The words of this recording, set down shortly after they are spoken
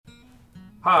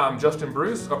Hi, I'm Justin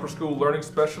Bruce, Upper School Learning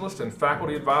Specialist and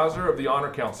Faculty Advisor of the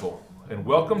Honor Council, and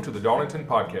welcome to the Darlington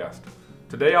Podcast.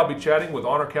 Today I'll be chatting with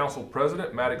Honor Council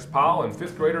President Maddox Powell and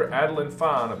 5th grader Adeline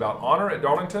Fine about honor at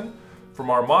Darlington, from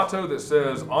our motto that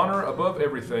says honor above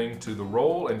everything to the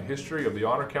role and history of the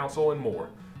Honor Council and more.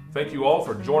 Thank you all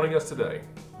for joining us today.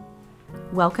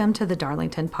 Welcome to the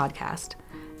Darlington Podcast,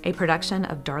 a production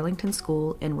of Darlington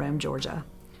School in Rome, Georgia.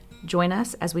 Join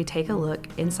us as we take a look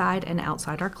inside and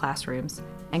outside our classrooms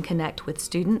and connect with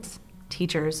students,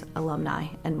 teachers, alumni,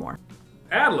 and more.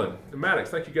 Adeline and Maddox,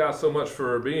 thank you guys so much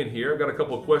for being here. I've got a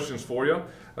couple of questions for you.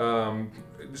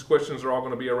 These questions are all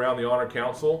going to be around the Honor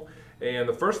Council. And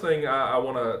the first thing I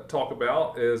want to talk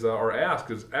about is, or ask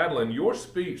is, Adeline, your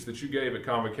speech that you gave at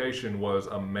Convocation was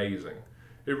amazing.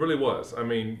 It really was. I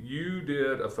mean, you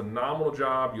did a phenomenal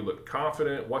job. You looked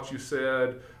confident. What you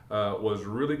said was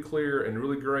really clear and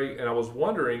really great. And I was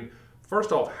wondering,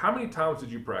 first off, how many times did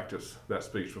you practice that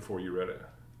speech before you read it?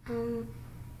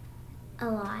 A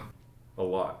lot. A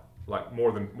lot, like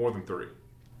more than 3.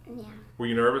 Yeah. Were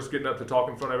you nervous getting up to talk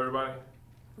in front of everybody?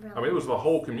 Really. I mean, it was the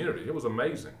whole community. It was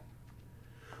amazing.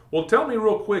 Well, tell me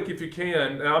real quick, if you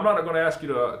can, and I'm not going to ask you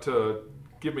to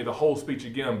give me the whole speech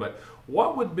again, but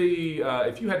what would be,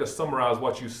 if you had to summarize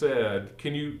what you said,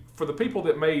 can you, for the people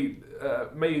that may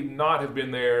not have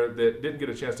been there, that didn't get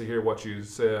a chance to hear what you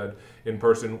said in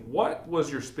person, what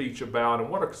was your speech about, and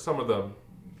what are some of the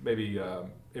maybe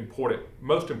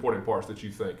most important parts that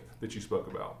you think that you spoke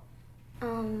about?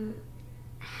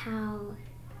 How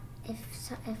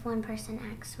if one person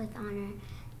acts with honor,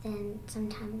 then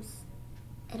sometimes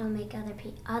it'll make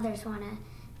others want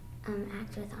to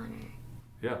act with honor.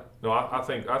 Yeah, no, I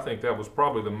think that was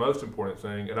probably the most important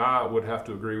thing, and I would have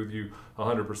to agree with you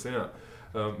 100%.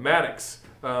 Maddox,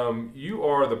 you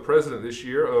are the president this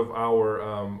year of our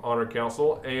Honor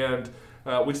Council, and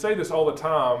we say this all the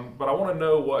time, but I want to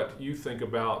know what you think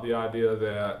about the idea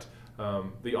that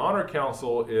the Honor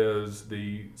Council is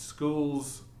the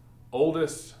school's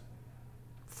oldest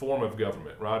form of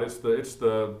government, right? It's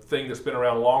the thing that's been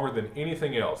around longer than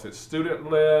anything else. It's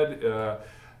student-led.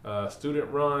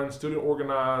 Student run, student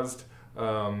organized,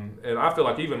 and I feel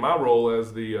like even my role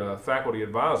as the faculty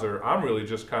advisor, I'm really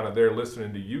just kind of there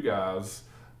listening to you guys,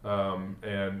 and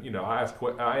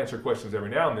I answer questions every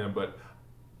now and then, but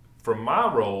from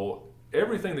my role,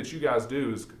 everything that you guys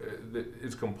do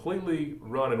is completely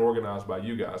run and organized by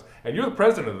you guys, and you're the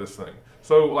president of this thing.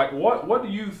 So, like, what do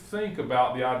you think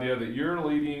about the idea that you're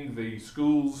leading the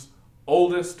school's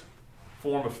oldest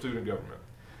form of student government?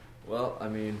 Well, I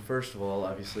mean, first of all,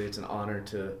 obviously it's an honor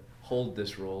to hold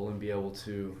this role and be able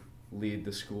to lead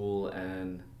the school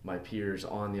and my peers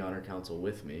on the Honor Council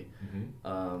with me.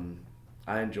 Mm-hmm.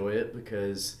 I enjoy it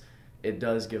because it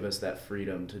does give us that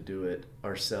freedom to do it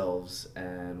ourselves,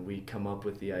 and we come up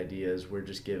with the ideas. We're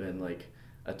just given like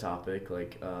a topic,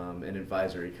 like an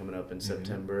advisory coming up in mm-hmm.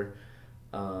 September.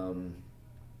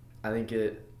 I think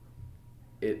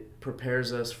it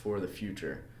prepares us for the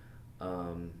future.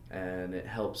 And it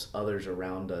helps others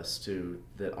around us too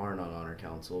that aren't on Honor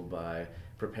Council by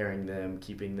preparing them,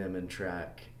 keeping them in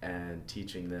track, and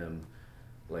teaching them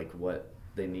like what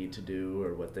they need to do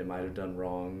or what they might have done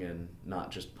wrong, and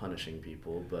not just punishing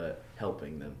people but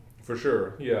helping them. For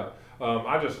sure, yeah.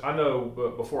 I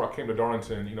know before I came to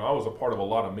Darlington, I was a part of a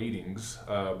lot of meetings,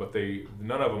 but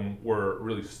none of them were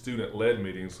really student-led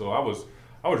meetings. So I was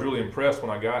really impressed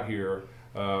when I got here.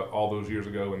 All those years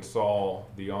ago, and saw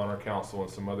the Honor Council and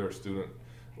some other student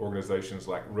organizations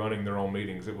like running their own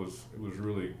meetings. It was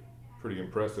really pretty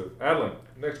impressive. Adeline,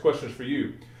 next question is for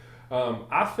you.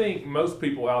 I think most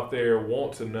people out there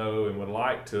want to know and would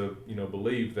like to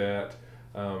believe that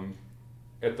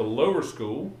at the lower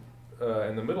school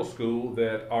and the middle school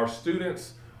that our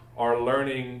students are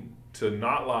learning to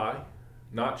not lie,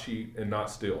 not cheat, and not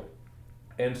steal.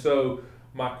 And so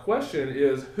my question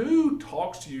is, who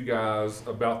talks to you guys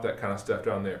about that kind of stuff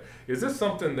down there? Is this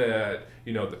something that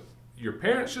your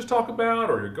parents just talk about,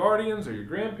 or your guardians, or your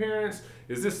grandparents?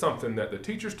 Is this something that the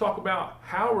teachers talk about?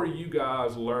 How are you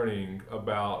guys learning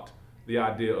about the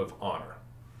idea of honor?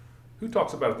 Who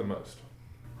talks about it the most?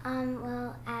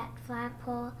 Well, at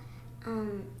Flagpole,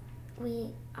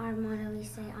 our motto, we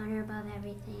say honor above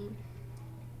everything,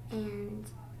 and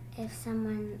if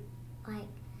someone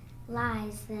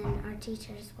lies, then our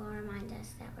teachers will remind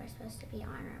us that we're supposed to be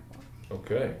honorable.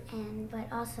 Okay. But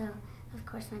also, of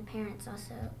course, my parents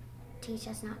also teach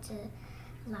us not to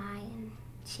lie and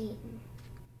cheat.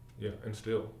 Yeah, and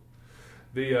steal.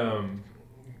 I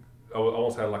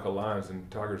almost had like a lions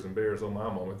and tigers and bears on my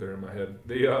moment there in my head.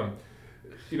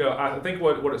 You know, I think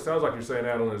what it sounds like you're saying,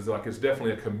 Adeline, is like it's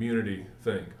definitely a community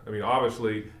thing. I mean,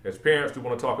 obviously, as parents, we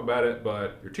want to talk about it,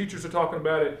 but your teachers are talking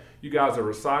about it. You guys are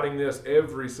reciting this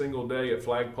every single day at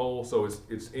Flagpole, so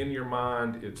it's in your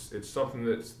mind. It's something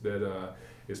that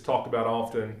is talked about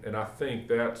often, and I think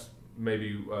that's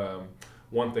maybe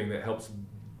one thing that helps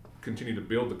continue to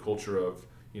build the culture of,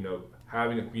 you know,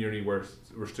 having a community where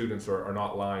students are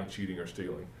not lying, cheating, or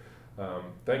stealing.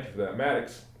 Thank you for that,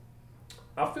 Maddox.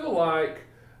 I feel like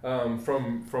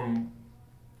from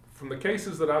the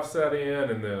cases that I've sat in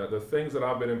and the things that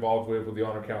I've been involved with the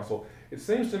Honor Council, it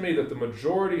seems to me that the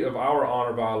majority of our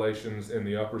honor violations in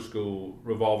the upper school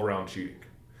revolve around cheating.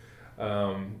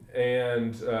 My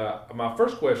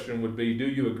first question would be, do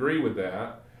you agree with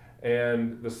that?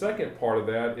 And the second part of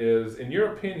that is, in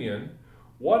your opinion,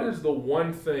 what is the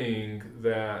one thing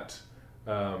that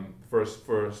for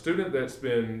a student that's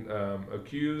been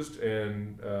accused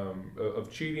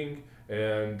of cheating,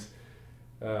 and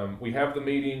we have the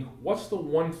meeting, what's the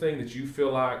one thing that you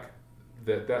feel like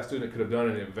that student could have done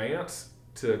in advance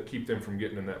to keep them from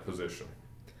getting in that position?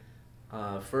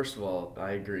 First of all,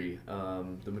 I agree.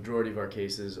 The majority of our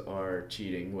cases are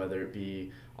cheating, whether it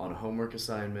be on a homework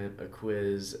assignment, a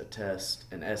quiz, a test,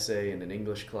 an essay in an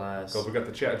English class. Because we got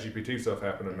the ChatGPT stuff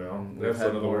happening now. We've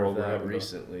had more of that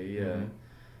recently, yeah.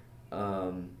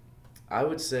 Mm-hmm. I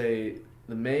would say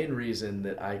the main reason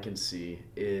that I can see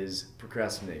is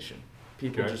procrastination.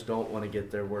 People just don't want to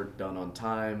get their work done on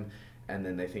time, and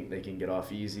then they think they can get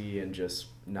off easy and just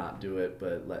not do it,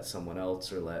 but let someone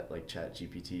else or let like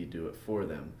ChatGPT do it for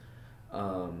them.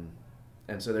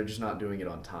 And so they're just not doing it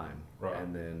on time, right,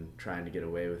 and then trying to get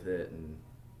away with it, and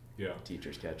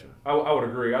teachers catch them. I would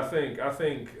agree. I think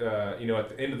you know, at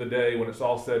the end of the day, when it's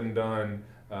all said and done,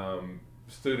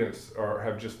 students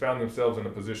have just found themselves in a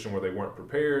position where they weren't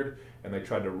prepared, and they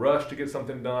tried to rush to get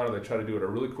something done, or they tried to do it a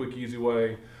really quick, easy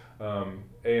way.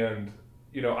 And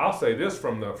you know, I'll say this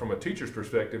from a teacher's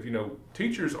perspective. You know,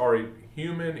 teachers are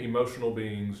human, emotional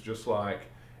beings just like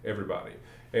everybody.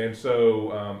 And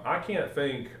so I can't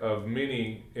think of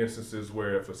many instances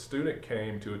where if a student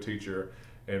came to a teacher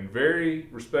and very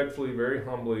respectfully, very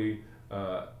humbly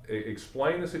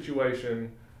explained the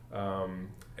situation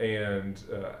and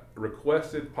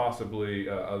requested possibly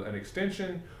an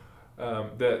extension,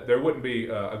 that there wouldn't be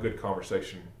a good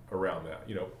conversation around that.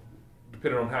 You know,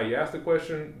 depending on how you ask the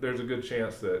question, there's a good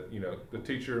chance that, you know, the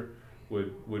teacher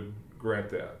would grant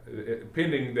that,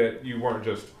 pending that you weren't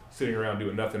just sitting around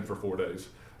doing nothing for 4 days.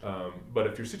 But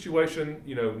if your situation,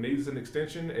 you know, needs an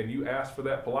extension and you ask for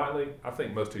that politely, I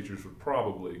think most teachers would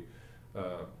probably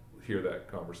hear that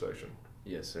conversation.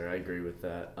 Yes, sir, I agree with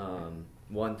that.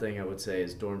 One thing I would say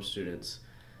is dorm students.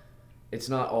 It's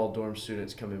not all dorm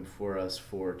students coming before us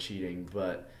for cheating,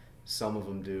 but some of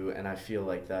them do, and I feel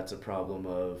like that's a problem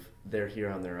of they're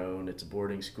here on their own. It's a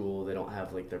boarding school. They don't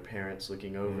have like their parents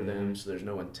looking over them, so there's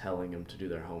no one telling them to do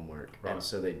their homework. Right. And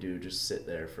so they do just sit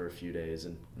there for a few days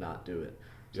and not do it.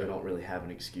 So they don't really have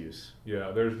an excuse.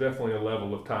 Yeah, there's definitely a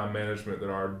level of time management that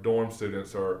our dorm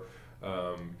students are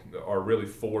really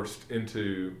forced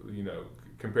into, you know,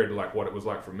 compared to like what it was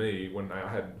like for me when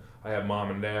I had mom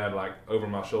and dad like over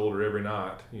my shoulder every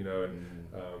night, you know, and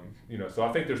you know, so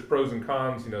I think there's pros and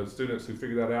cons. You know, students who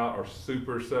figure that out are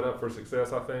super set up for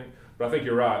success, I think. But I think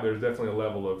you're right. There's definitely a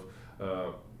level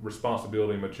of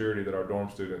responsibility and maturity that our dorm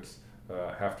students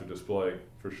have to display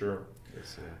for sure.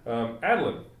 Yes, sir.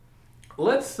 Adeline,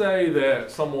 let's say that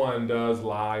someone does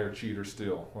lie or cheat or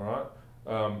steal. All right.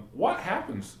 What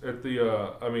happens at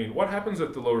the what happens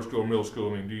at the lower school, middle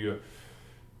school? I mean, do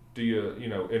you, you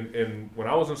know, and when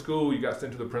I was in school, you got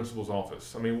sent to the principal's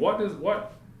office. I mean, what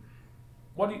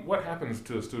happens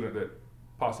to a student that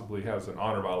possibly has an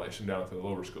honor violation down at the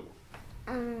lower school?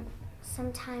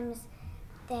 Sometimes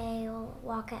they'll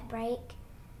walk at break,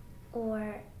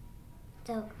 or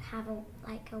they'll have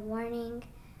a warning.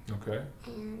 Okay.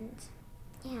 And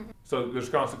yeah. So there's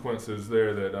consequences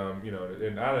there that you know,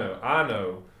 and I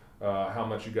know how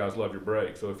much you guys love your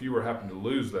break. So if you were happen to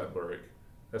lose that break,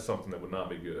 that's something that would not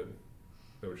be good.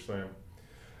 Is that what you're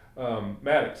saying?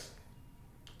 Maddox,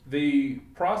 the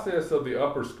process of the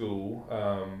upper school,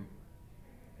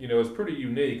 you know, is pretty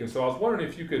unique. And so I was wondering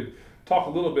if you could talk a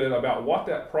little bit about what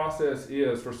that process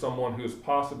is for someone who has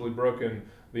possibly broken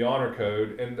the honor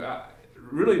code. And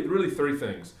really three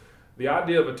things. The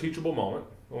idea of a teachable moment.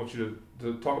 I want you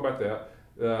to talk about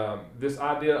that. This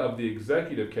idea of the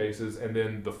executive cases and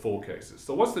then the full cases.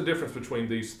 So what's the difference between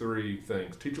these three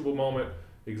things? Teachable moment,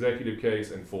 executive case,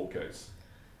 and full case.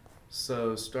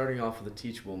 So starting off with a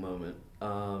teachable moment,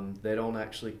 they don't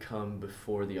actually come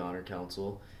before the honor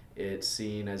council. It's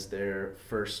seen as their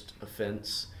first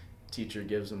offense teacher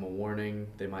gives them a warning.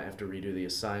 They might have to redo the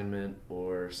assignment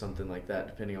or something like that,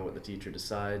 depending on what the teacher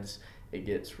decides. It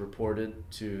gets reported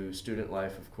to Student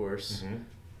Life, of course.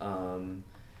 And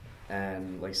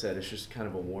like I said, it's just kind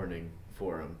of a warning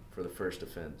for them for the first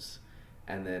offense.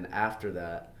 And then after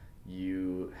that,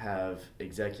 you have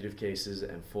executive cases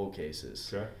and full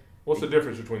cases. Okay. What's the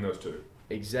difference between those two?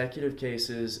 Executive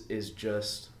cases is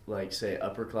just like, say,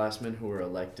 upperclassmen who are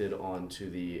elected onto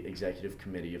the executive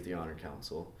committee of the Honor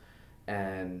Council.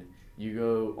 And you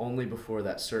go only before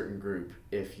that certain group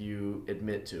if you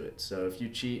admit to it. So if you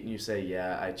cheat and you say,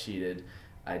 yeah, I cheated,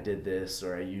 I did this,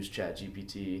 or I used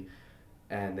ChatGPT,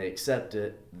 and they accept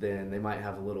it, then they might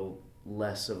have a little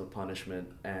less of a punishment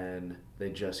and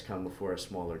they just come before a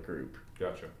smaller group.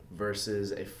 Gotcha.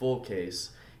 Versus a full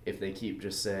case, if they keep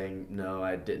just saying, no,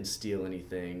 I didn't steal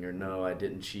anything, or no, I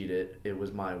didn't cheat it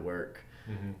was my work,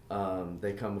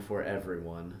 they come before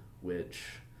everyone, which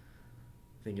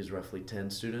I think is roughly 10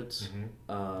 students.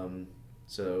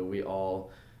 So we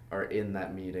all are in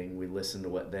that meeting. We listen to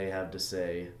what they have to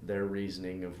say, their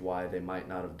reasoning of why they might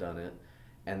not have done it,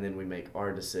 and then we make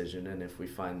our decision, and if we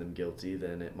find them guilty,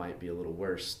 then it might be a little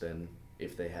worse than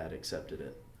if they had accepted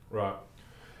it. Right.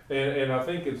 And I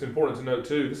think it's important to note,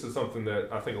 too, this is something that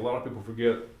I think a lot of people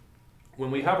forget. When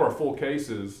we have our full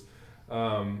cases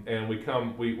and we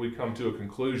come to a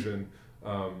conclusion,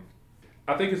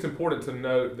 I think it's important to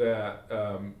note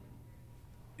that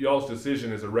y'all's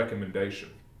decision is a recommendation.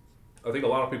 I think a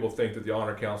lot of people think that the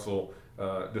Honor Council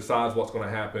decides what's going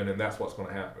to happen and that's what's going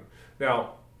to happen.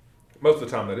 Now, most of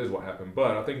the time that is what happened,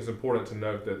 but I think it's important to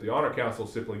note that the Honor Council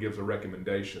simply gives a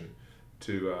recommendation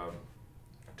to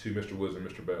Mr. Woods and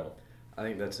Mr. Bell. I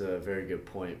think that's a very good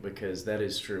point, because that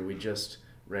is true. We just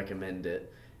recommend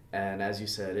it, and as you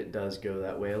said, it does go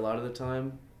that way a lot of the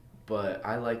time, but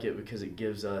I like it because it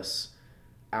gives us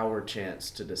our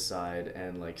chance to decide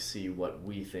and like see what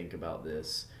we think about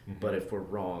this. But if we're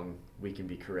wrong, we can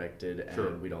be corrected,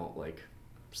 and we don't like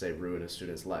say ruin a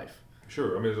student's life.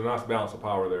 Sure. I mean, there's a nice balance of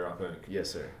power there, I think. Yes,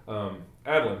 sir.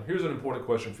 Adeline, here's an important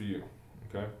question for you.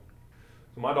 Okay.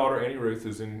 So my daughter Annie Ruth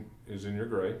is in your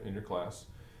grade, in your class.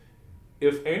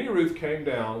 If Annie Ruth came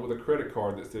down with a credit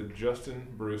card that said Justin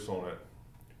Bruce on it,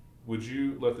 would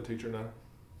you let the teacher know?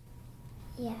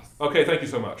 Yes. Okay, thank you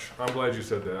so much. I'm glad you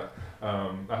said that.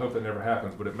 I hope that never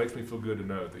happens, but it makes me feel good to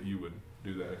know that you would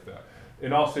do that if that.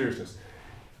 In all seriousness,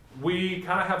 we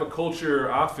kind of have a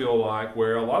culture, I feel like,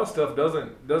 where a lot of stuff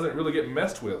doesn't really get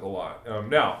messed with a lot.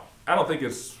 Now, I don't think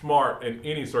it's smart in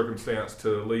any circumstance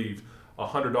to leave a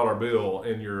 $100 bill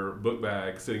in your book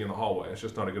bag sitting in the hallway. It's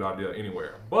just not a good idea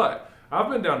anywhere. But I've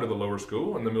been down to the lower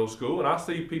school and the middle school, and I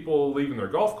see people leaving their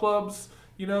golf clubs,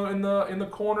 in the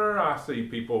corner. I see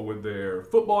people with their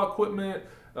football equipment,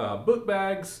 book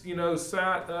bags,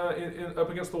 sat up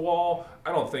against the wall.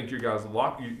 I don't think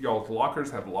y'all's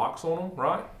lockers have locks on them,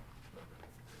 right?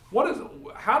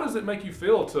 How does it make you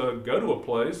feel to go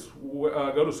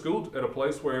to school at a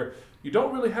place where you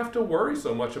don't really have to worry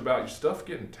so much about your stuff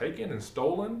getting taken and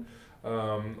stolen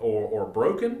or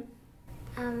broken?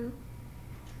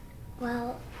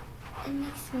 Well, it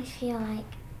makes me feel like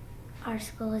our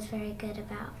school is very good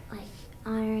about like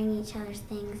honoring each other's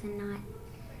things and not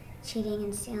cheating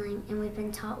and stealing, and we've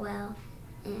been taught well,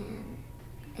 and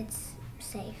it's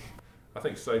safe. I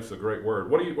think safe's a great word.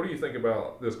 What do you think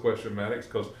about this question, Maddox?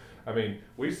 Because I mean,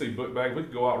 we see book bags. We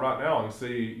could go out right now and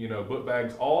see book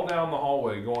bags all down the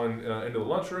hallway going into the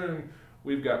lunchroom.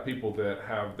 We've got people that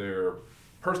have their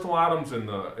personal items in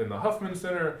the Huffman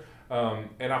Center,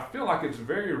 and I feel like it's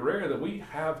very rare that we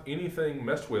have anything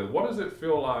messed with. What does it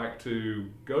feel like to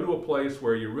go to a place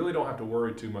where you really don't have to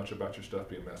worry too much about your stuff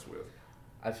being messed with?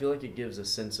 I feel like it gives a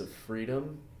sense of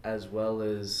freedom, as well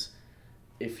as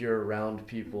if you're around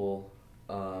people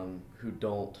who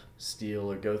don't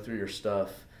steal or go through your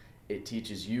stuff, it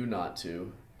teaches you not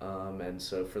to. And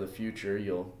so for the future,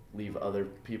 you'll leave other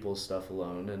people's stuff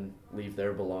alone and leave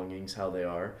their belongings how they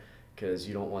are, because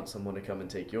you don't want someone to come and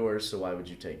take yours, so why would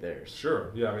you take theirs?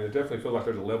 Sure. Yeah, I mean, it definitely feels like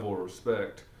there's a level of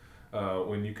respect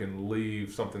when you can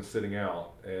leave something sitting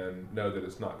out and know that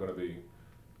it's not going to be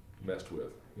messed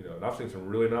with. And I've seen some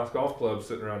really nice golf clubs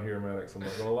sitting around here, Maddox, I'm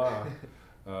not going to lie.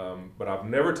 But I've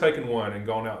never taken one and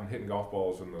gone out and hitting golf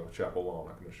balls in the chapel lawn,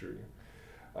 I can assure you.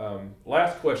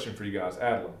 Last question for you guys.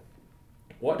 Adeline,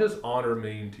 what does honor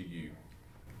mean to you?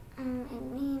 It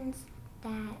means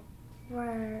that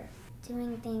we're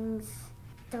doing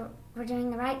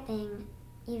the right thing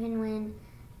even when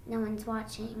no one's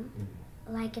watching.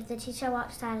 Like if the teacher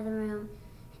walks out of the room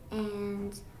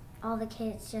and all the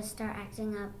kids just start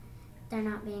acting up, they're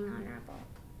not being honorable.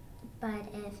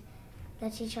 But if the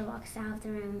teacher walks out of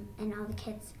the room and all the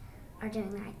kids are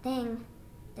doing the right thing,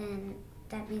 then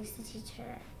that makes the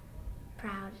teacher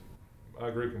proud. I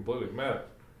agree completely. Matt,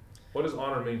 what does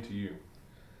honor mean to you?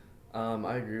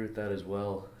 I agree with that as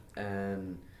well.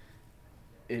 And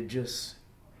it just,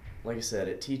 like I said,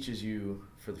 it teaches you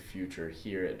for the future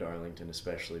here at Darlington,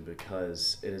 especially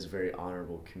because it is a very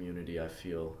honorable community, I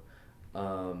feel.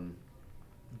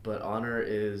 But honor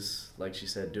is, like she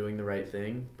said, doing the right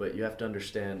thing, but you have to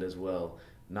understand as well,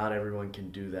 not everyone can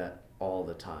do that all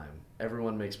the time.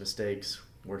 Everyone makes mistakes.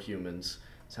 We're humans.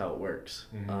 That's how it works.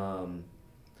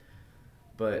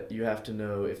 But you have to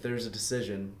know, if there's a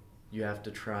decision, you have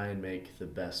to try and make the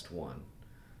best one.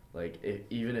 Like,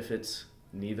 even if it's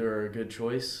neither are a good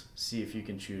choice, see if you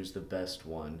can choose the best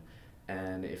one.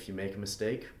 And if you make a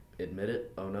mistake, admit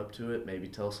it, own up to it, maybe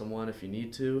tell someone if you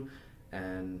need to,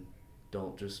 and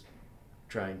don't just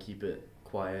try and keep it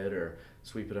quiet or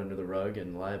sweep it under the rug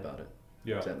and lie about it.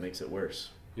 Yeah. 'Cause that makes it worse.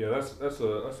 Yeah, that's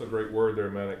a great word there,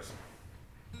 Maddox.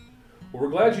 Well, we're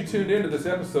glad you tuned in to this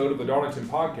episode of the Darlington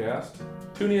Podcast.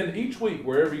 Tune in each week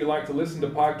wherever you like to listen to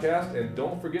podcasts, and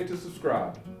don't forget to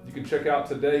subscribe. You can check out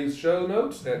today's show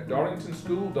notes at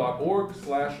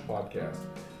darlingtonschool.org/podcast.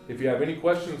 If you have any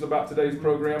questions about today's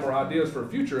program or ideas for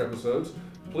future episodes,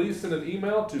 please send an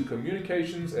email to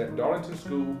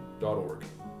communications@darlingtonschool.org.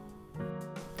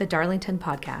 The Darlington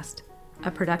Podcast,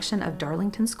 a production of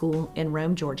Darlington School in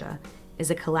Rome, Georgia, is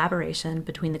a collaboration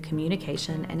between the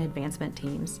communication and advancement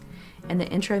teams, and the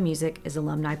intro music is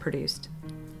alumni produced.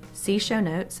 See show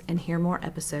notes and hear more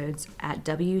episodes at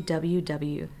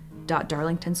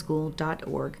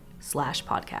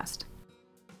www.darlingtonschool.org/podcast.